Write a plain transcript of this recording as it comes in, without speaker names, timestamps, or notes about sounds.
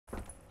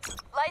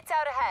Lights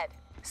out ahead.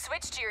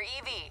 Switch to your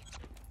EV.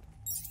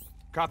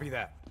 Copy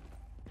that.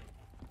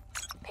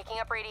 Picking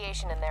up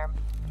radiation in there.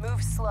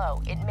 Move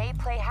slow. It may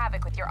play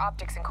havoc with your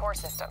optics and core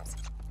systems.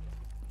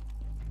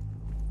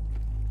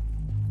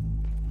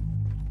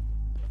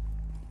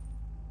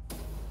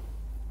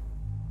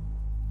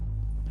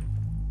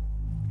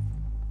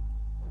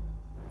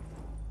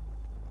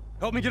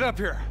 Help me get up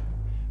here.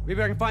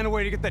 Maybe I can find a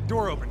way to get that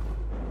door open.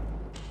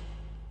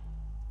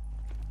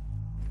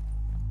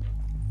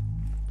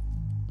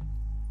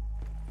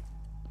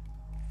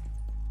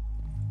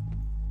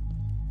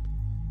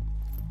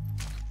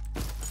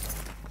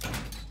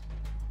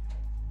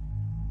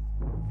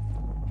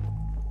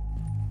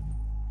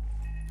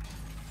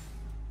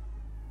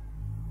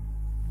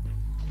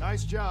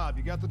 Nice job.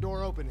 You got the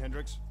door open,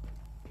 Hendricks.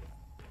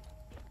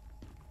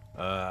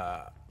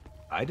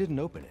 I didn't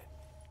open it.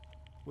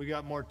 We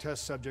got more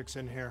test subjects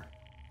in here.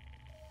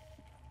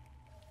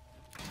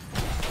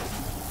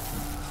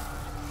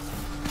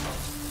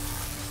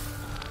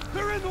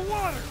 They're in the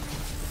water!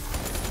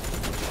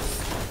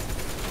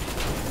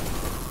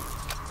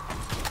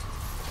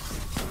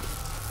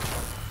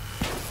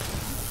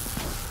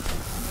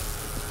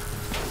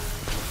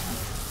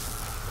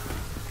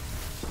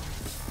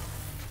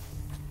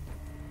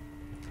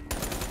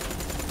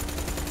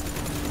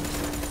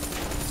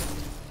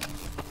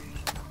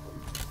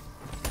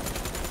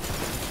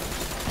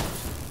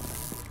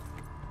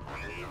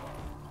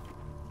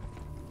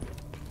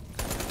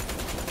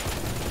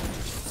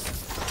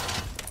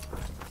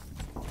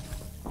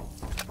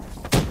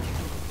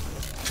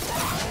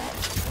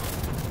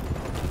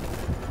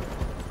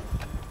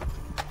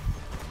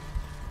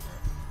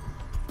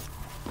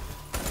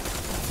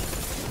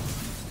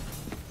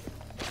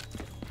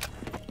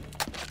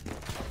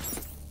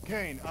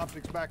 Kane,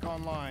 optics back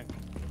online.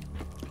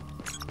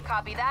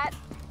 Copy that.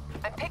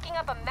 I'm picking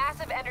up a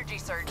massive energy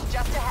surge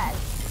just ahead.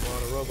 A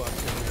lot of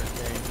robots in here,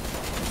 Kane.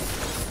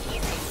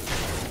 Easy.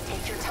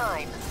 Take your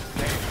time.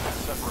 Kane has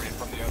separated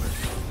from the others.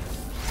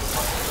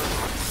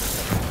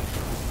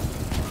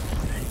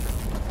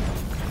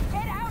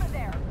 Get out of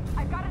there!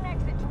 I've got an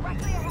exit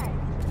directly ahead.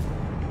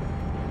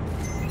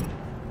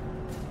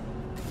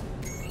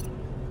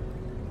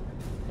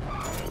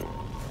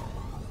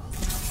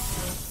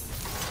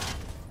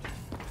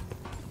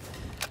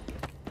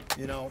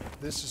 You know,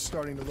 this is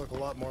starting to look a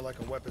lot more like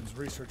a weapons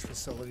research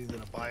facility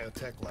than a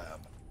biotech lab.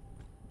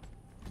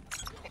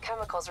 The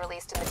chemicals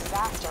released in the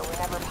disaster were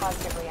never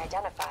positively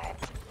identified.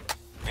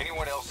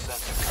 Anyone else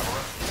sense a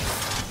cover-up?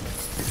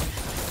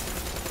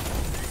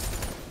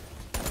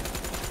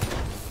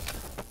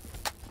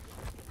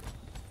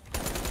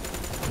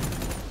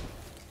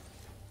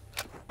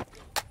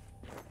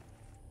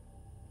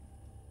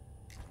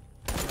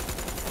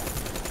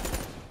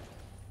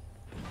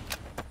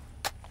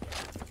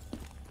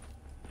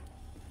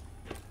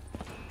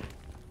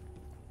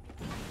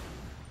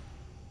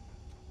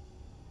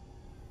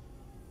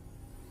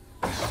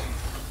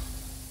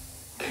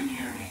 Can you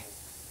hear me?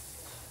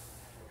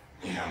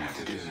 You don't have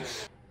to do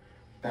this.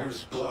 There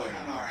is blood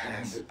on our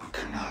hands that we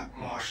cannot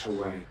wash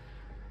away.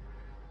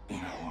 You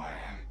know who I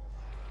am.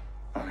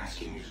 I'm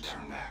asking you to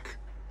turn back.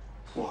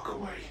 Walk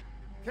away.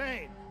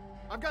 Kane,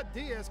 I've got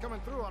Diaz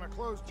coming through on a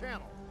closed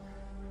channel.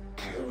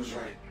 Taylor was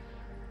right.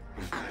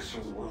 We've got to show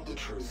the world the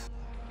truth.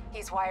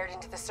 He's wired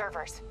into the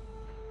servers.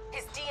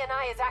 His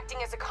DNI is acting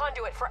as a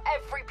conduit for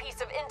every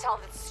piece of intel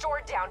that's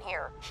stored down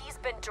here. He's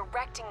been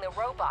directing the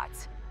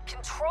robots,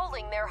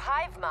 controlling their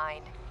hive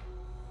mind.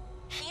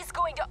 He's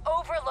going to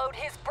overload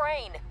his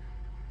brain.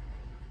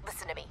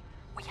 Listen to me.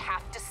 We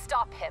have to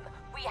stop him.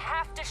 We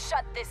have to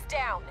shut this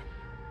down.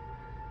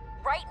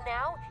 Right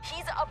now,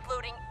 he's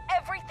uploading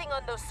everything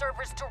on those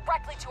servers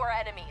directly to our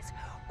enemies.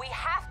 We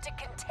have to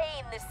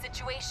contain this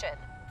situation.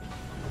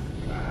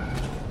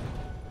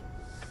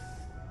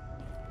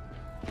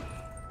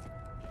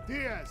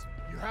 Diaz,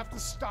 you have to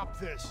stop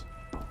this.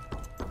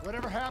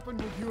 Whatever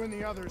happened with you and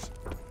the others,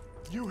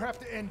 you have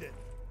to end it.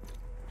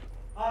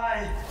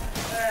 I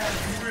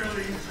am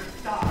willing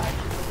to die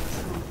for the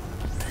truth.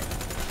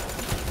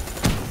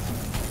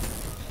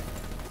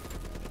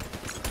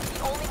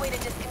 The only way to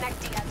disconnect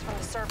Diaz from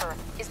the server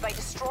is by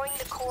destroying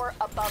the core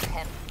above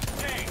him.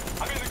 Kane,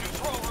 I'm in the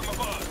control room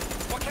above.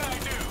 What can I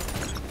do?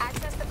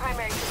 Access the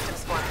primary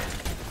systems for me.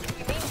 If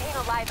you maintain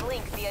a live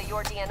link via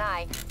your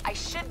DNI, I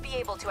should be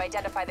able to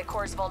identify the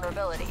core's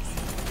vulnerabilities.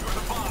 You're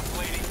the boss,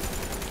 lady.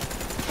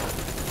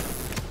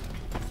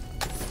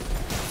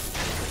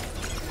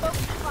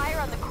 Focus fire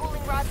on the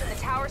cooling rods in the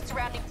towers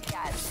surrounding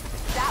Diaz.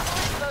 That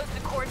will expose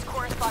the core's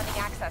corresponding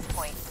access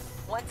point.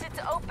 Once it's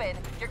open,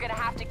 you're gonna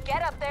have to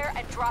get up there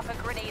and drop a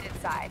grenade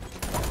inside.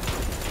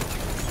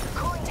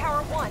 Cooling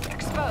tower 1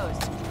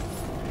 exposed.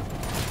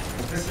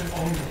 Listen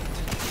only to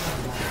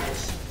my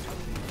house.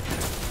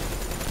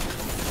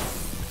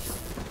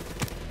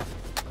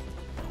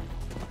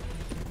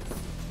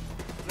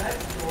 Let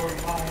your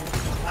mind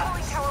Cooling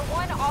relax. tower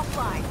 1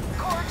 offline.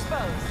 Core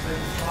exposed. Let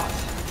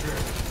thoughts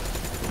drift.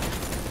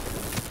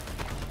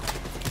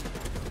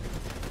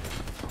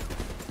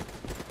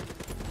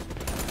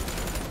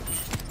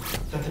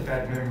 Let the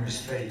bad memories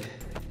fade.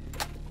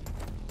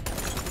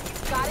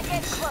 Gotta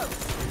get close.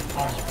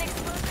 Keep the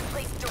explosive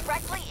placed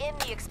directly in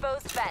the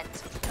exposed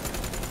vent.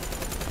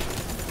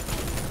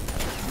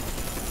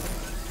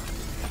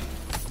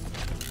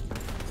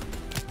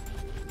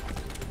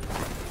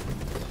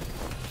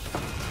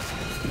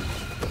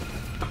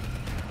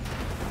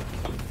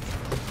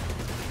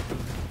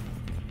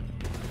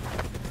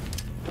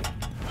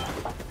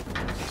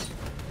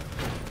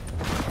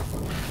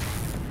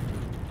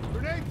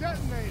 Grenade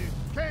detonated.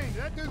 Kane,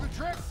 did that do the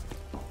trick?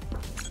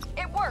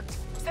 It worked.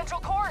 Central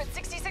core at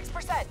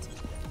 66%.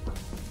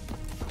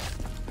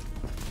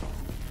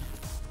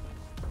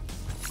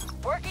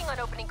 Working on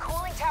opening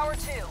cooling tower 2.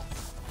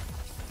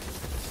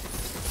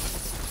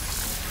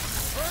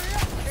 Hurry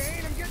up,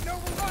 Kane. I'm getting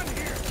overrun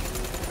here.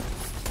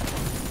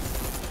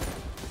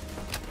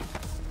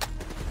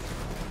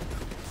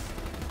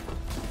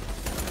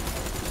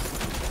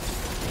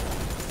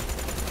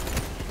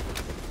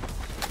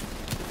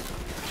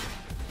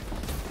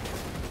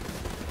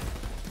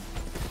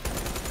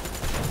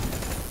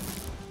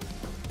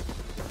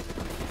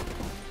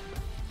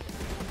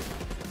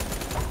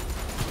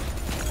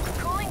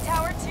 Cooling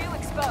tower 2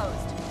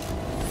 exposed.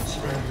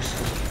 Surround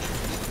yourself with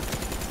trees.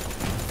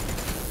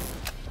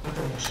 Let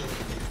them show you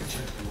the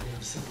gentle way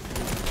of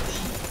simplifying.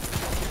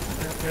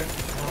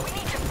 We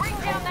need to bring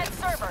down that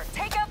server.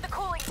 Take out the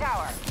cooling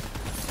tower.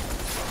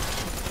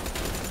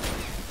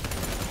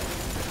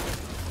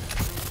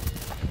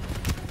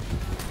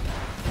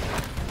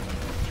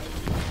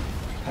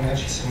 I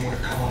imagine somewhere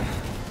calm.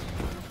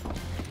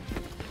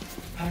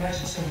 I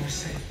imagine somewhere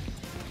safe.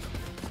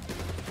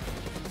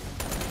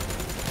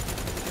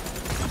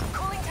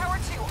 Cooling tower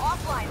 2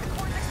 offline. The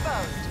core's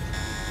exposed.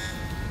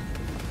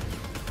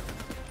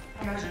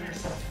 Imagine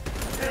yourself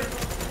in a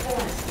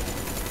forest.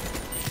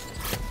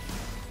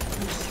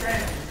 You're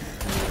stranded.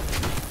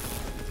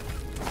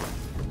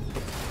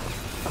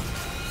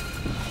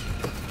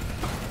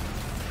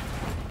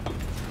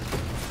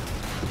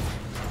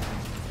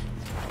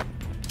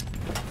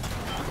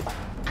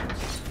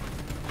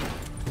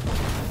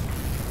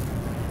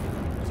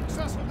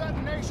 Successful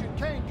detonation.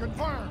 Kane,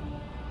 confirmed.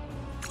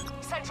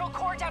 Central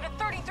core down to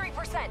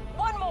 33%.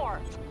 One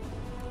more.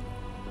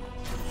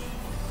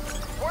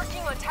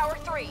 Working on tower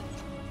 3.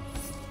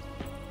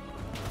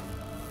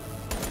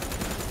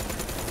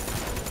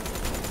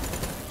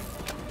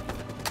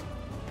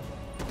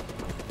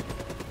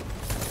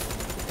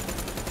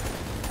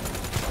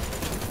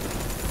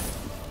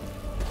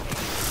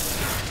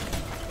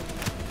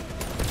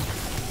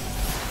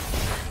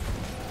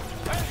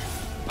 Hey,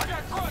 I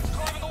got grunts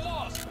climbing the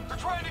walls. They're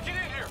trying to get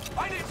in here.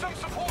 I need some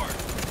support.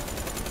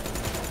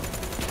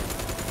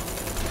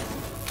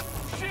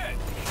 Shit!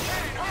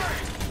 Kane, hurry!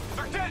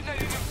 They're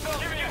detonating themselves.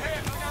 Give me a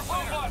hand. There's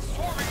robots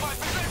swarming my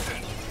position.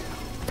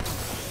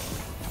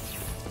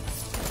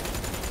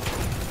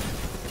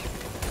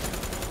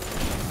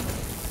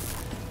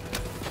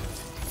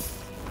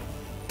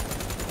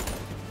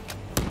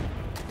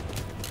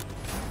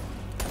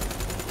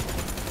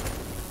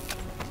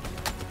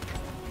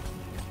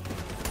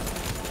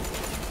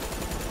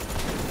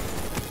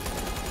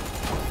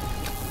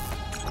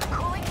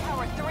 Cooling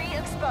tower 3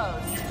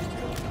 exposed.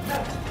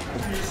 Melt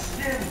under your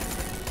skin.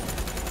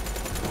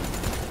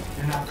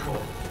 You're not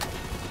cold.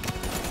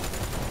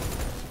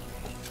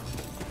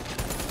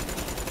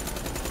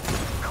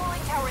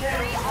 Cooling tower 3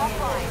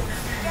 offline.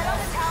 Get on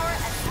the tower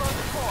and slow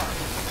the core.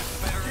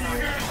 Better not.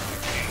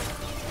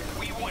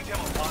 We want him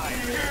alive.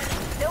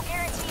 No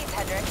guarantees,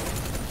 Hendricks.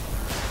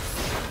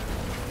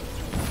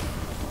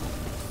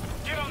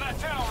 Get on that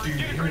tower Do and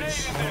you get a hear grenade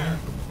it in there.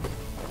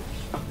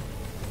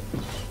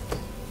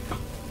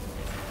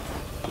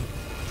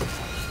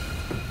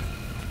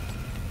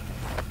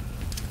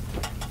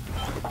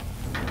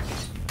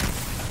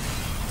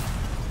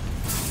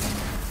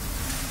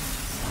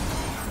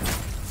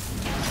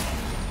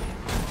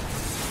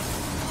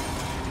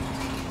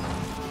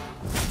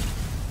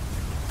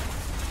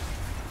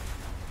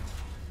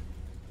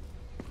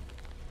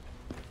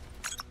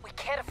 We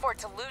can't afford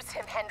to lose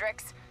him,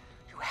 Hendricks.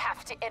 You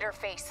have to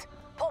interface.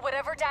 Pull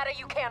whatever data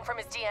you can from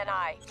his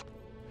DNI.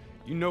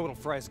 You know it'll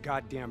fry his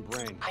goddamn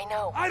brain. I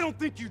know. I don't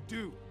think you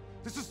do.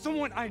 This is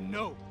someone I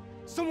know.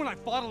 Someone I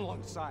fought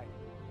alongside.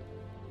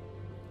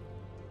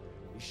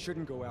 You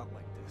shouldn't go out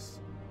like this.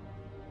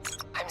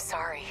 I'm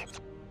sorry.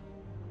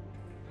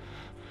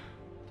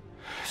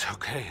 It's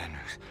okay,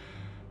 Hendricks.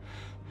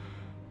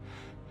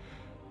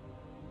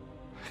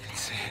 I can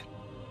see it.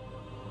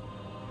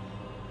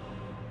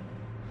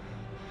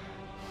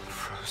 The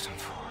frozen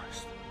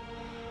forest.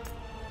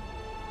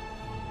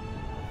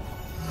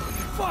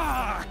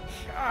 Fuck!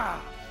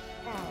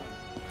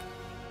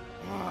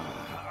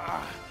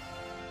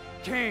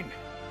 Kane,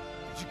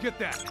 did you get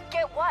that?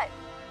 Get what?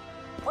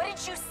 What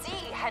did you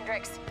see,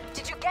 Hendricks?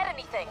 Did you get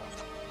anything?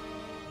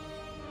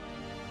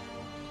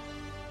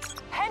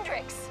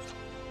 Hendricks!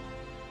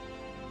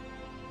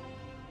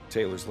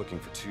 Taylor's looking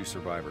for 2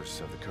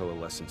 survivors of the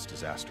Coalescence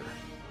disaster.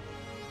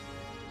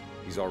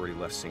 He's already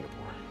left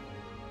Singapore.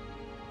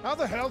 How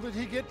the hell did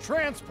he get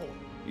transport?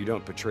 You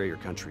don't betray your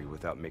country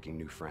without making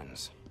new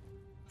friends.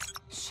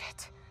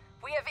 Shit.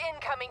 We have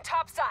incoming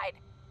topside.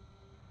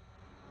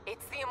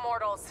 It's the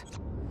Immortals.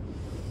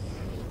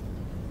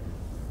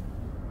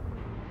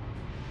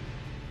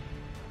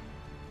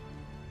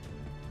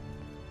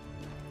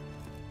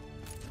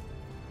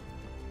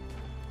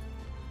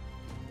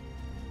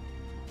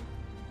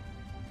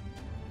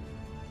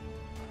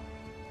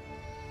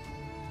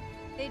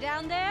 They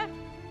down there?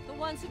 The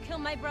ones who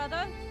killed my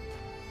brother?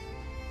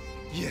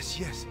 Yes,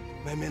 yes.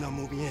 My men are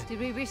moving in. Did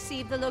we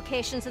receive the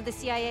locations of the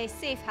CIA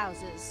safe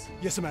houses?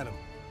 Yes, madam.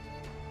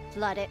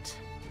 Flood it.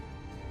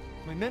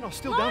 My men are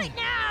still Flood down. it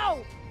now!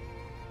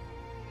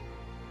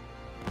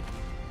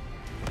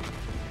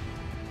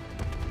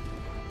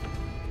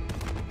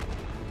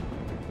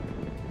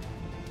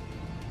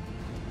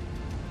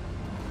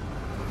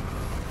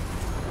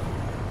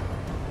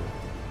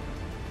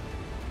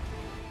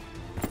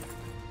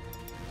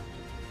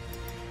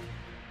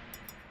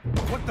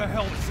 What the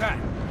hell is that?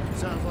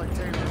 Sounds like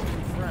Taylor's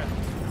new friend.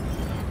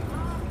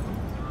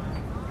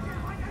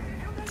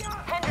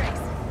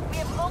 Hendricks, we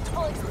have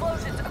multiple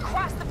explosions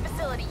across the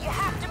facility. You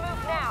have to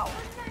move now.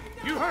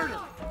 You heard her!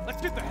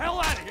 Let's get the hell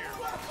out of here!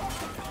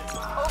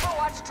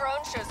 Overwatch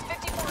drone shows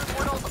 54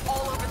 Immortals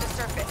all over the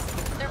surface.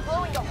 They're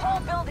blowing the whole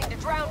building to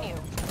drown you.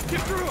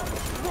 Get through them!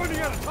 We're running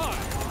out of time!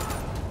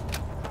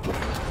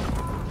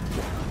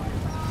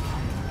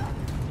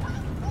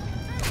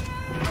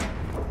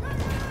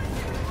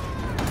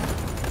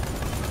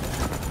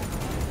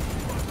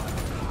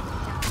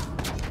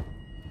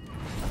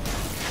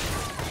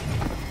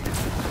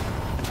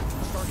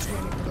 Start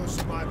scanning for those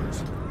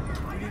survivors.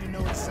 We need to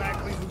know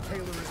exactly who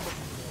Taylor is looking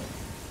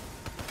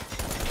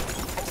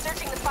for. I'm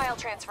searching the file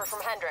transfer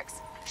from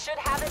Hendricks. Should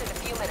have it in a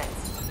few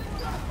minutes.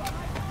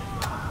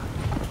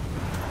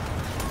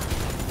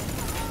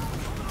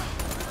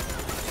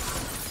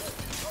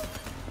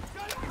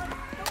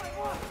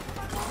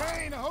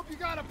 Kane, I hope you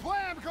got a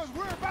plan because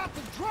we're about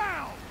to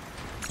drown!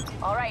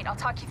 All right, I'll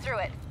talk you through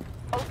it.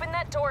 Open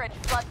that door and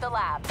flood the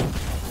lab.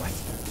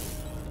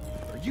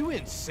 What? Are you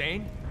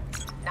insane?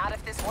 Not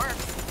if this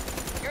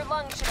works. Your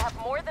lungs should have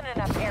more than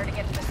enough air to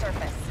get to the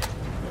surface.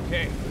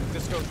 Okay, if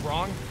this goes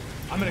wrong,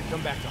 I'm gonna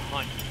come back to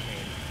hunt you,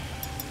 Kane.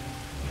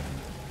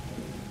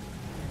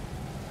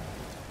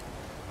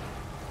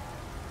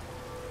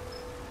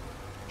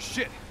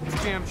 Shit,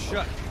 it's jammed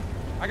shut.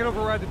 I can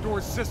override the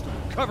door's system.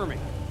 Cover me.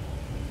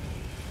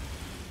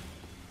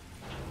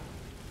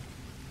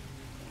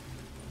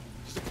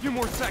 Just a few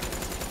more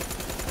seconds.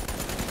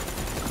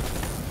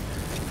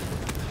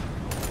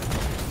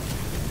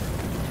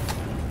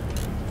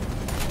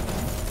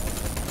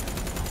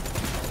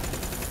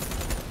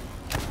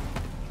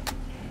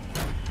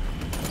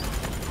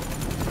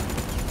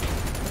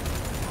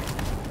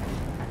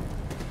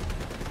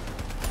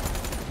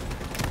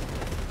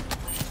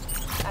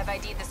 I've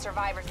ID'd the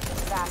survivors of the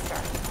disaster.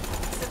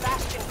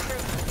 Sebastian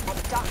Cruz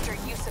and Dr.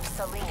 Yusuf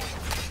Salim.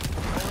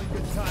 Only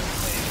good time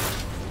to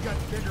leave. We got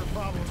bigger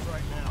problems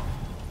right now.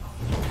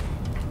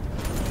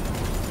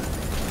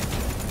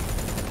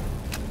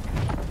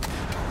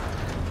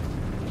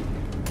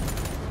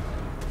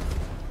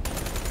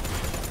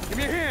 Give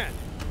me a hand!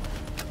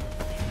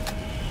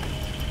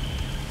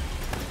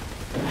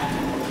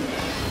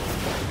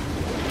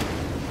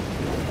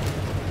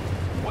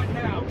 What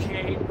now,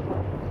 Kate?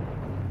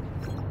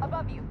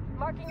 Above you,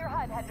 marking your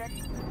HUD, Hendrik.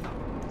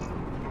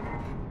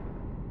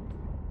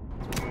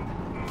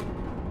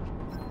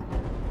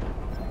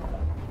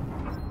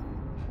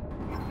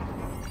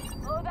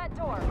 Blow that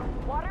door.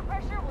 Water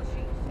pressure will shoot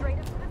you straight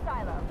into the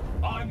silo.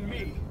 On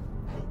me!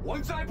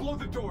 Once I blow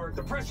the door,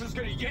 the pressure's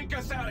gonna yank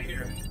us out of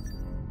here!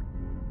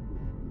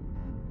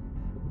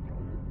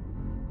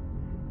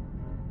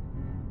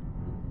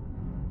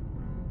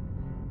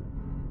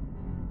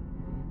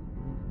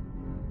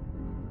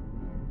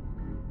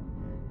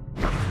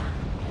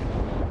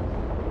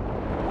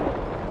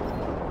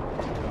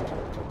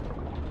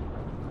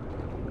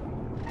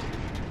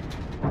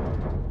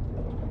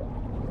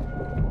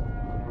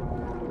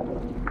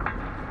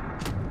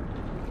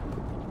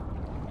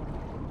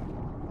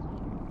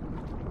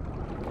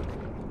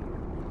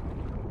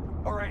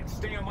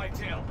 Stay on my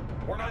tail.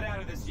 We're not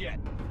out of this yet.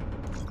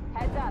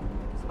 Heads up.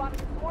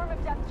 Spotted a swarm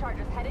of depth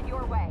charges headed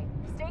your way.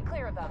 Stay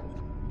clear of them.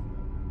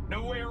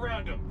 No way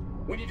around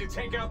them. We need to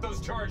take out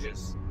those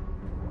charges.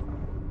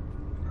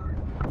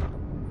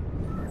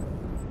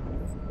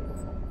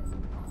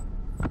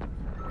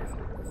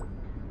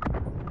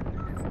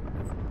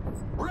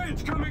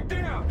 Bridge coming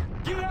down!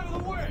 Get out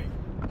of the way!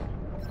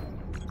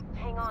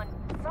 Hang on.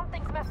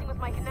 Something's messing with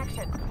my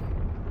connection.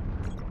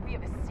 We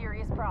have a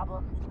serious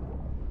problem.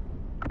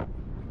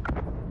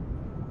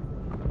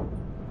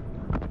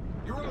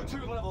 Your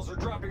O2 levels are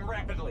dropping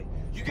rapidly.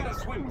 You gotta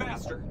swim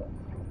faster.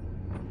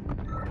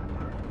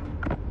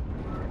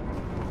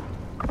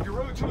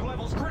 Your O2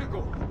 level's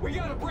critical. We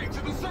gotta break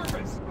to the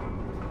surface.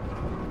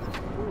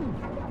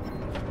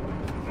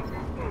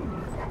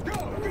 Go,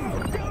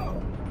 go,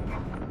 go!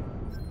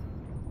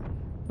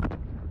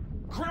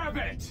 Grab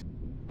it!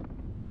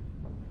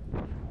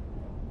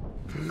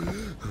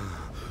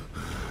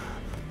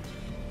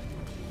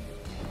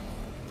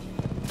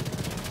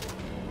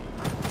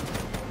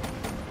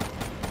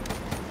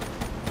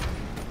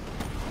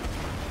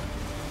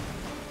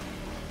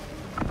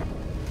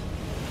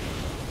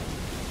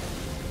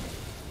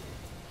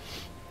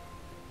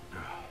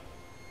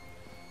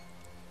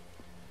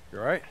 You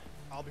alright?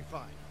 I'll be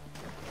fine.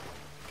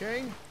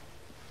 Kane?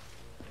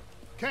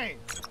 Kane!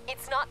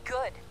 It's not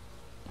good.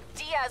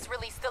 Diaz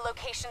released the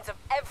locations of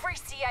every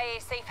CIA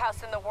safe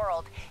house in the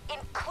world,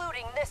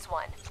 including this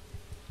one.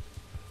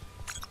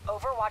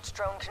 Overwatch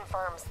drone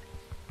confirms.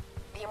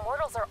 The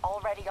Immortals are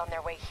already on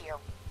their way here.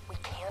 We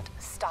can't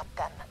stop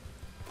them.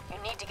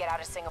 You need to get out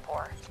of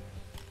Singapore.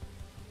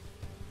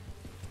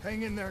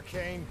 Hang in there,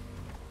 Kane.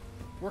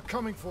 We're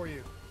coming for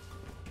you.